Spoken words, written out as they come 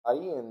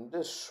In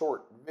this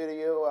short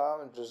video,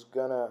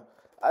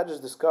 I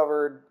just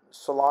discovered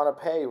Solana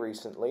Pay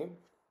recently.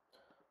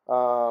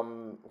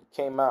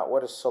 Came out.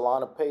 What is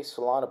Solana Pay?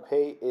 Solana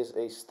Pay is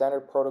a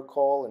standard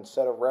protocol and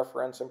set of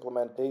reference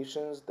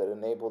implementations that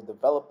enable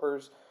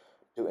developers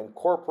to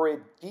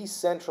incorporate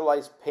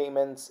decentralized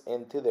payments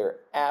into their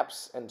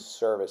apps and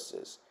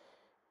services.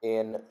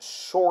 In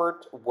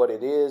short, what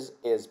it is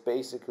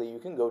basically you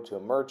can go to a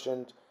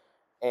merchant,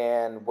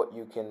 and what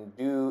you can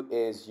do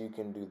is you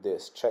can do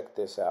this. Check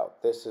this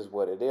out. This is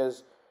what it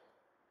is.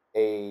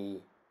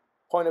 A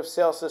point of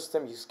sale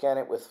system. You scan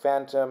it with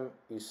Phantom.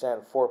 You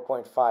send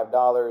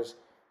 $4.5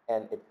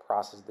 and it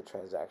processes the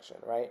transaction,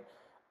 right?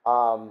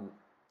 Um,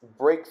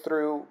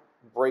 breakthrough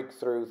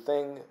breakthrough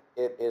thing.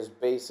 It is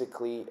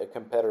basically a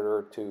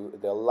competitor to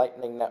the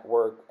Lightning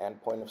Network and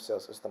point of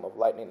sale system of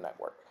Lightning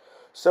Network.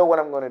 So what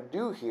I'm going to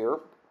do here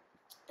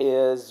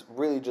is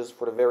really just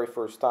for the very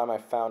first time I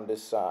found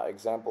this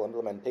example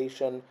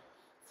implementation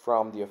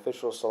from the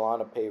official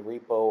Solana Pay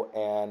repo,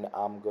 and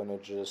I'm gonna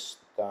just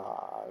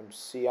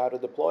see how to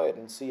deploy it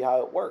and see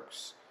how it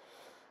works.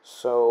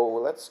 So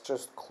let's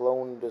just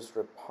clone this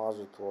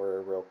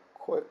repository real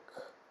quick.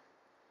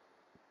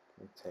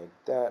 Take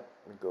that,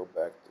 we go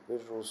back to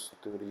Visual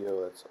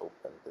Studio, let's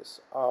open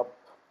this up.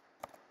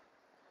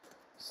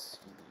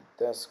 CD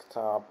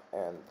desktop,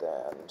 and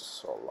then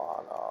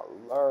Solana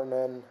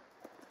Learning.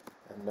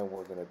 And then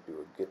we're going to do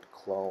a git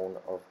clone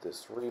of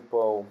this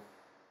repo,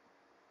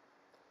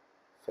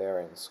 fair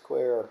and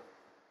square.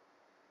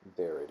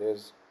 There it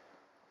is.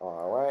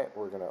 Alright,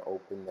 we're going to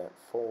open that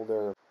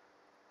folder.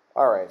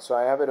 Alright, so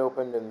I have it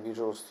opened in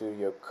Visual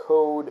Studio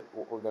Code.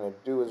 What we're going to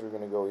do is we're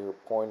going to go here,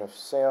 point of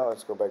sale.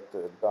 Let's go back to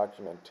the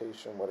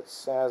documentation, what it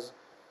says.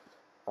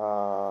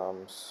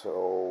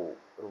 So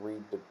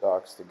read the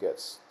docs to get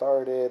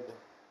started.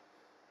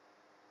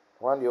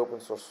 Run the open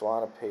source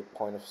Solana Pay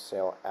point of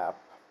sale app.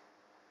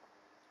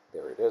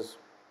 There it is.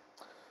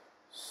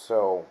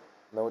 So,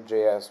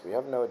 Node.js, we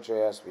have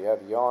Node.js, we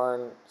have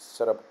Yarn,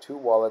 set up 2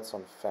 wallets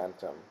on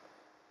Phantom,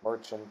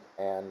 merchant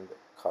and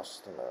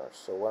customer.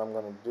 So what I'm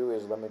going to do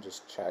is, let me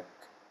just check.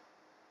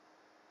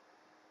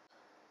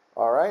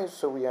 Alright,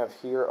 so we have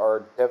here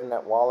our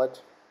DevNet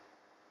wallet,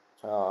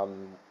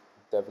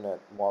 DevNet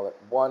wallet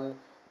 1,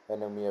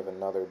 and then we have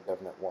another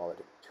DevNet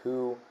wallet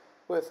 2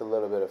 with a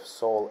little bit of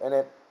Sol in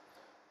it.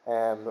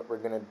 And what we're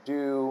going to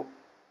do,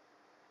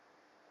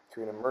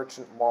 create a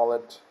merchant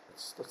wallet.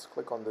 Let's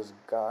click on this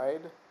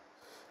guide.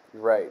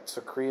 Right, so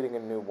creating a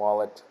new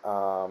wallet,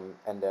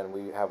 and then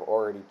we have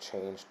already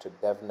changed to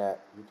DevNet.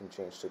 You can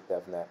change to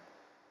DevNet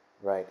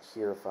right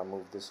here. If I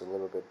move this a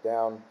little bit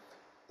down,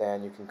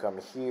 then you can come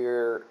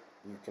here,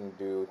 you can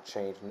do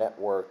change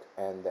network,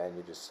 and then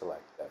you just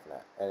select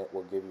DevNet, and it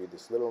will give you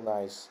this little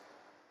nice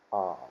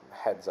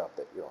heads up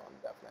that you're on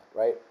DevNet,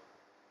 right?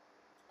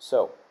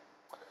 So,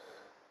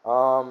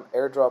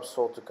 airdrop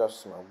sold to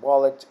customer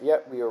wallet.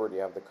 Yep, we already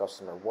have the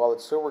customer wallet,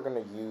 so we're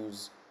going to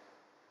use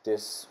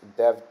this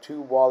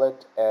dev2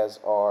 wallet as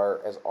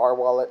our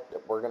wallet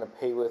that we're going to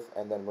pay with,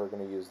 and then we're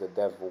going to use the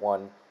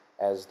dev1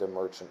 as the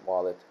merchant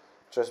wallet,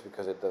 just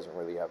because it doesn't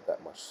really have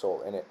that much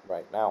Sol in it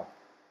right now.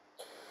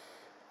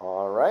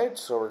 Alright,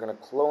 so we're going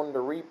to clone the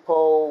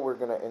repo, we're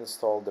going to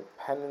install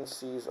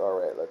dependencies.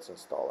 Alright, let's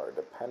install our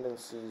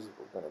dependencies.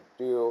 We're going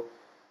to do,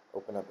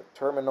 open up a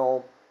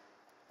terminal.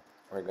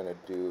 We're going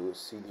to do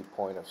cd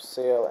point of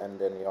sale and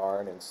then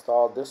yarn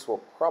install. This will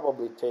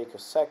probably take a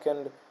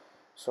second,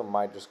 so I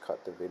might just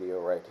cut the video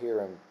right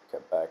here and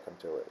get back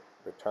until it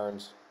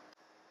returns.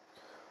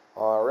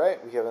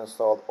 Alright, we have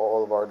installed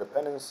all of our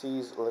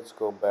dependencies. Let's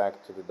go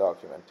back to the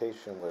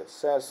documentation where it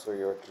says. So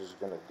you're just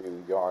going to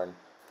do yarn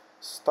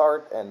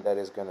start, and that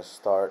is going to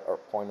start our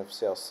point of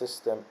sale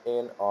system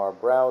in our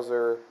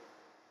browser.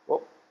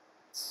 Whoop,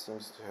 it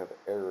seems to have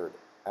errored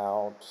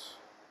out.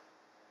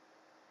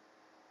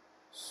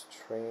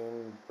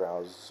 Stream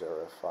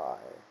browserify.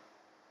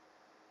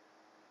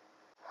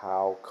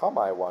 How come,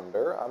 I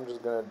wonder? I'm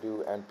just gonna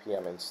do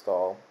npm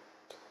install.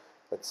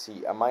 Let's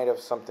see, I might have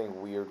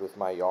something weird with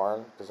my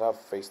yarn, because I've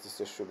faced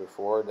this issue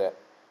before that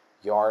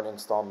yarn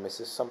install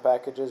misses some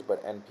packages,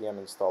 but npm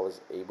install is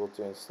able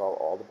to install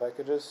all the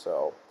packages.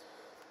 So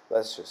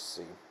let's just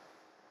see.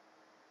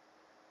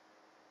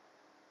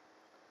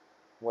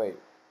 Wait,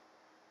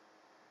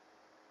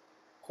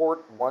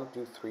 port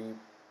 123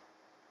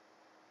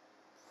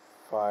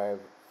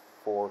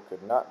 54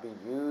 could not be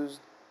used,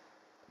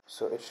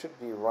 so it should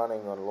be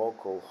running on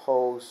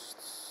localhost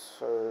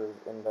serve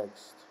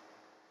indexed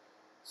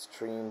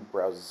stream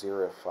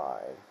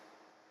browserify.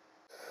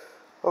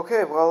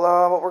 Okay,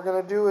 well, what we're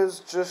gonna do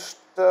is just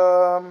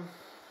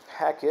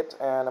hack it,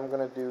 and I'm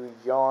gonna do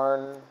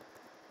yarn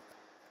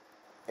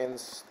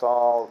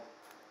install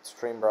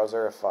stream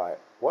browserify.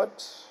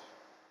 What?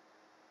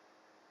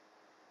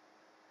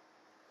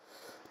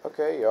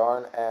 Okay,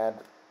 yarn add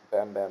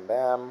bam bam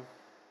bam.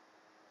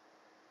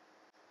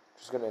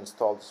 Just going to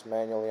install this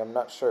manually. I'm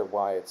not sure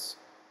why it's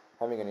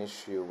having an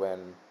issue when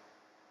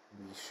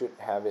we should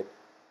have it.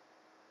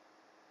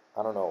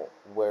 I don't know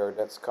where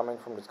that's coming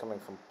from. It's coming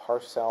from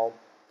Parcel.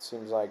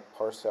 seems like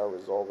parcel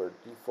resolver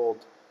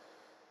default.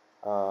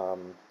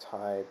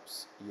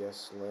 Types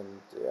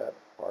ESLint, yeah,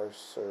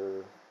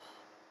 parcel,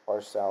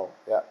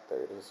 yeah,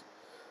 there it is.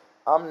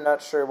 I'm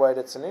not sure why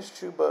that's an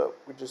issue, but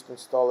we just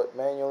install it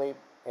manually,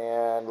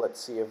 and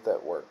let's see if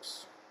that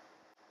works.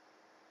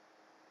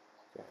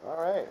 Okay, all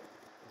right,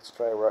 let's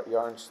try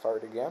yarn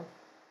start again.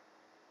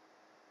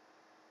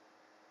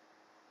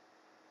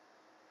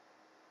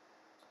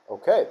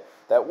 Okay,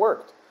 that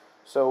worked.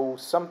 So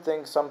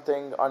something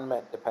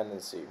unmet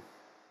dependency.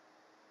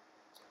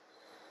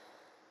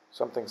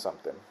 Something.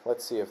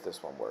 Let's see if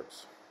this one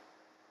works.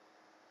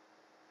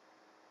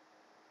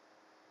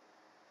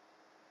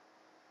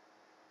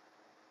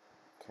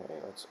 Okay,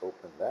 let's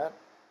open that.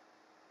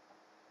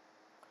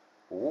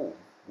 Ooh,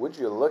 would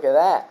you look at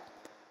that?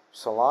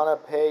 Solana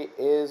Pay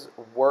is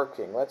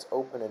working. Let's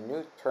open a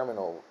new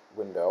terminal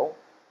window.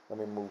 Let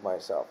me move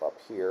myself up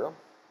here.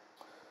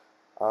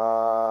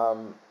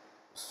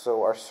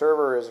 So our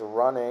server is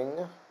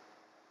running.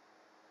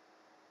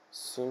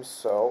 Seems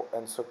so.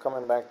 And so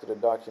coming back to the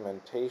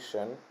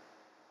documentation,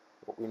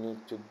 what we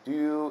need to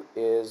do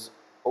is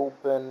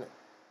open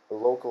a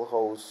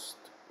localhost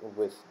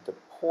with the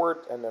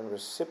port and then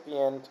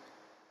recipient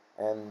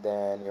and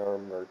then your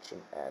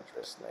merchant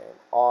address name.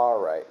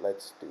 Alright,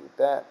 let's do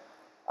that.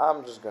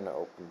 I'm just going to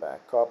open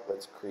back up.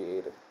 Let's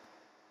create a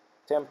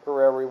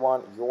temporary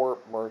one, your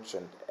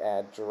merchant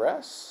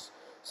address.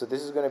 So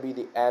this is going to be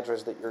the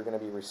address that you're going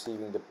to be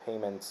receiving the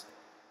payments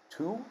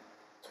to.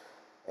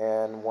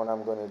 And what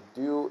I'm going to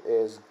do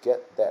is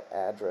get that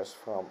address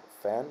from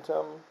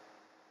Phantom.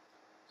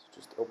 So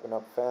just open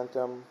up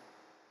Phantom.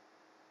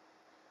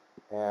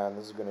 And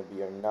this is going to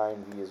be our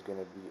 9V is going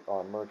to be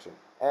our merchant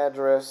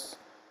address.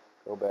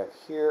 Go back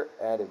here,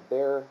 add it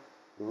there.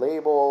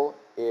 Label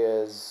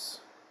is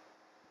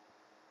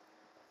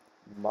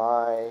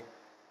my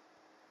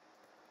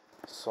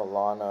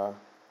Solana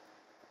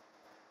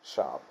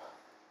shop.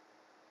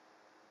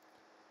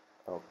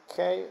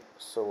 Okay,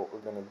 so what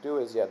we're going to do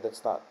is, yeah,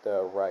 that's not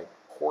the right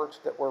port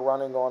that we're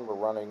running on. We're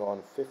running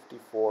on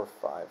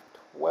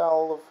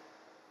 54512.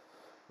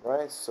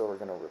 Right, so we're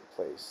going to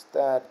replace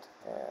that,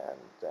 and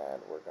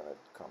then we're going to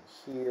come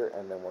here,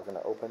 and then we're going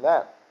to open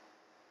that.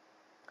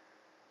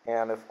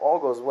 And if all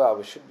goes well,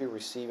 we should be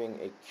receiving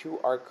a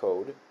QR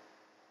code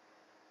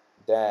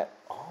that,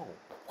 oh,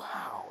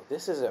 wow,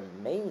 this is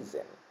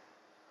amazing.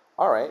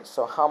 All right,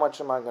 so how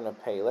much am I going to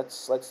pay?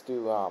 Let's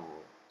do I'm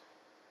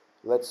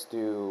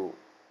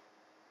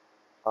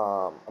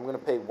going to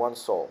pay 1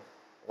 sol.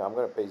 Now I'm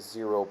going to pay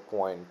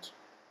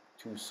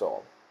 0.2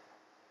 sol.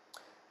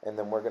 And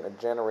then we're going to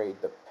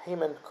generate the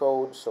payment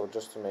code. So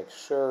just to make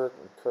sure,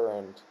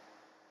 current,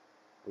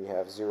 we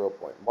have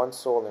 0.1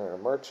 sol in our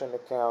merchant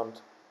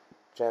account.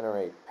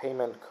 Generate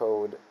payment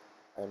code,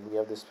 and we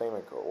have this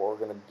payment code. What we're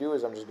going to do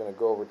is I'm just going to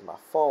go over to my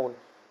phone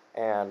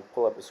and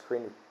pull up a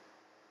screen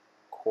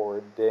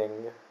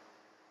recording.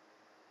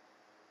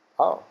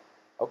 Oh,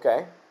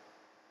 okay.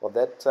 Well,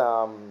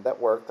 that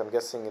worked. I'm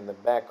guessing in the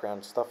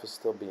background stuff is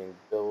still being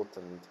built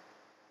and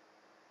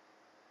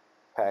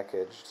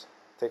packaged.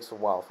 Takes a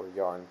while for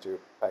Yarn to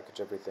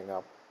package everything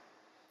up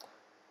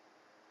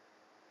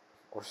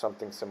or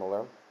something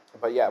similar.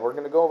 But yeah, we're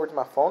going to go over to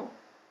my phone.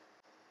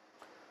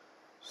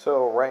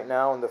 So right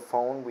now on the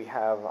phone we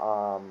have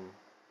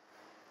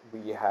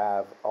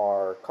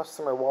our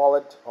customer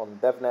wallet on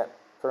DevNet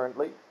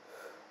currently.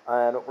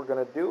 And what we're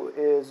going to do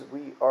is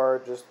we are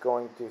just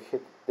going to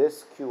hit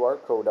this QR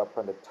code up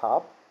on the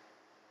top.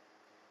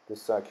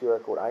 This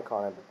QR code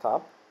icon at the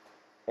top.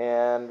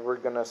 And we're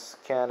going to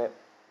scan it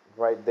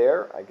right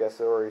there. I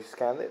guess I already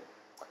scanned it.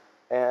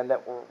 And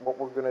what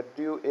we're going to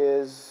do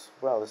is,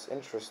 well, it's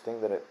interesting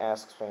that it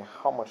asks me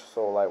how much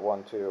SOL I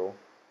want to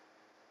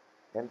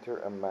enter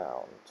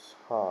amount.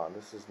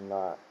 This is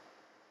not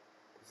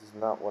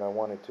what I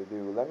wanted to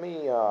do. Let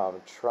me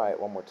try it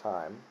one more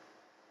time.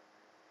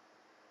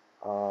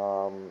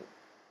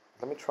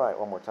 Let me try it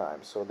one more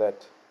time so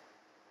that,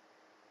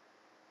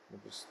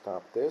 let me just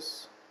stop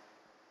this.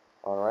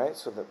 Alright,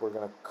 so that we're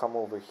going to come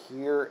over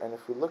here, and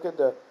if we look at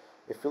the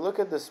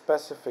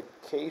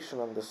specification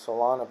on the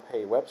Solana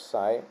Pay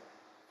website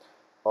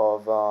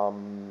of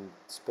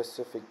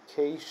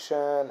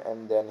specification,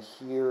 and then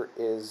here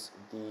is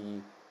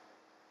the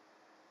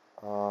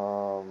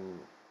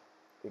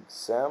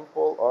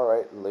example.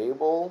 Alright,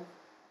 label,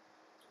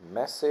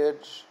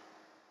 message,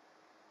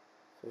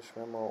 fish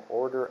memo,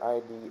 order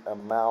ID,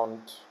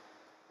 amount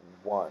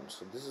 1.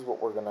 So this is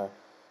what we're gonna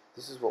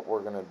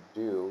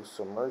do.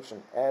 So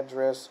merchant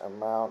address,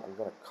 amount, I'm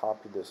gonna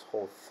copy this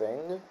whole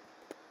thing.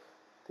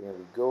 There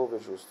we go,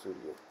 Visual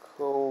Studio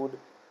Code.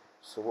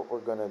 So what we're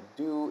gonna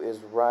do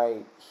is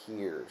right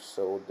here.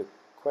 So the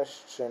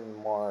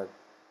question mark,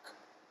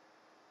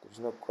 there's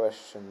no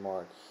question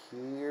mark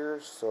here,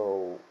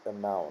 so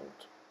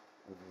amount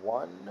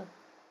 1.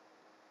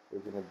 We're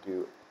gonna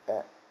do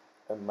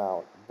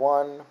amount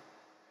 1.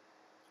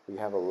 We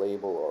have a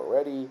label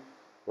already.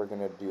 We're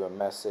going to do a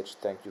message,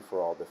 thank you for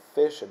all the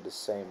fish, at the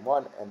same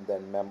one, and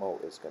then memo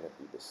is going to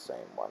be the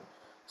same one.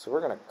 So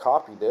we're going to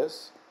copy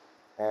this,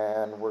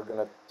 and we're going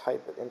to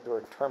type it into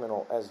our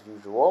terminal as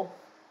usual.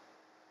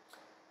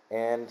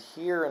 And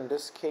here in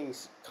this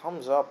case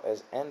comes up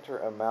as enter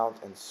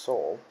amount in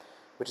Sol,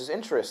 which is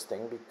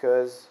interesting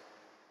because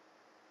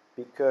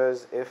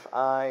if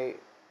I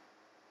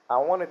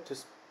wanted to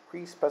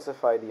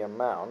pre-specify the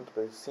amount,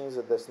 but it seems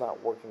that that's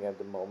not working at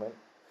the moment.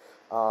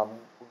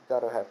 We've got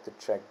to have to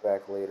check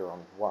back later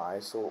on why.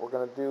 So what we're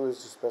going to do is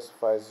just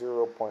specify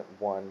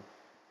 0.1.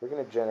 We're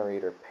going to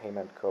generate our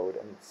payment code,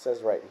 and it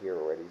says right here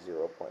already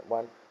 0.1.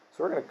 So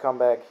we're going to come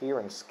back here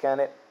and scan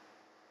it,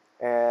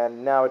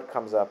 and now it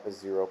comes up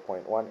as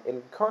 0.1.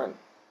 In current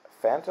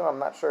Phantom, I'm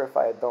not sure if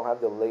I don't have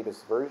the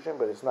latest version,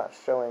 but it's not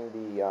showing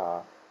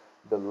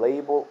the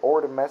label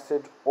or the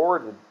message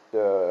or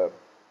the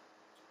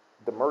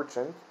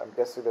merchant. I'm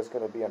guessing there's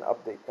going to be an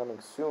update coming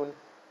soon.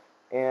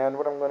 And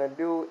what I'm going to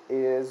do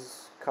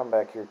is come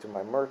back here to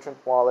my merchant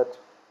wallet.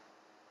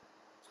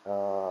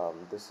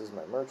 This is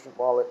my merchant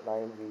wallet,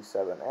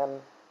 9v7n.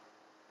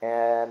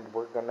 And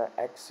we're going to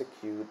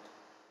execute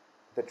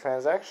the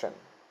transaction.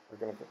 We're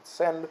going to hit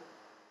send.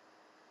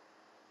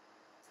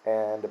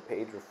 And the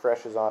page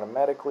refreshes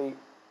automatically.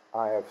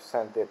 I have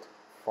sent it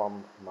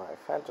from my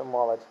Phantom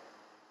wallet.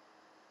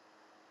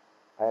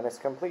 And it's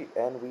complete.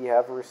 And we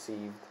have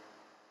received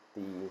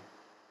the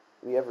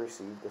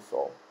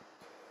Sol.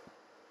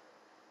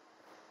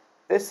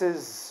 This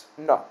is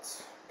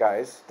nuts,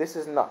 guys. This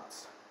is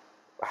nuts.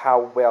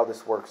 How well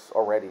this works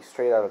already,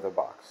 straight out of the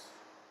box.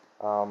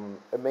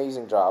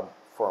 Amazing job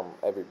from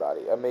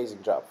everybody.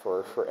 Amazing job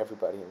for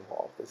everybody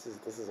involved. This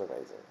is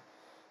amazing.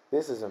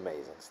 This is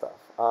amazing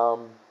stuff.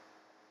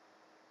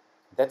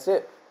 That's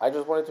it. I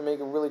just wanted to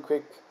make it really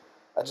quick.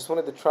 I just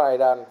wanted to try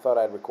it out and thought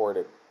I'd record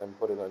it and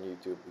put it on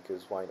YouTube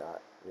because why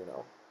not? You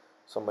know,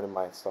 somebody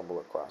might stumble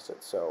across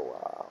it. So,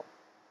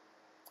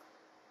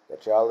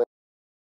 catch y'all later.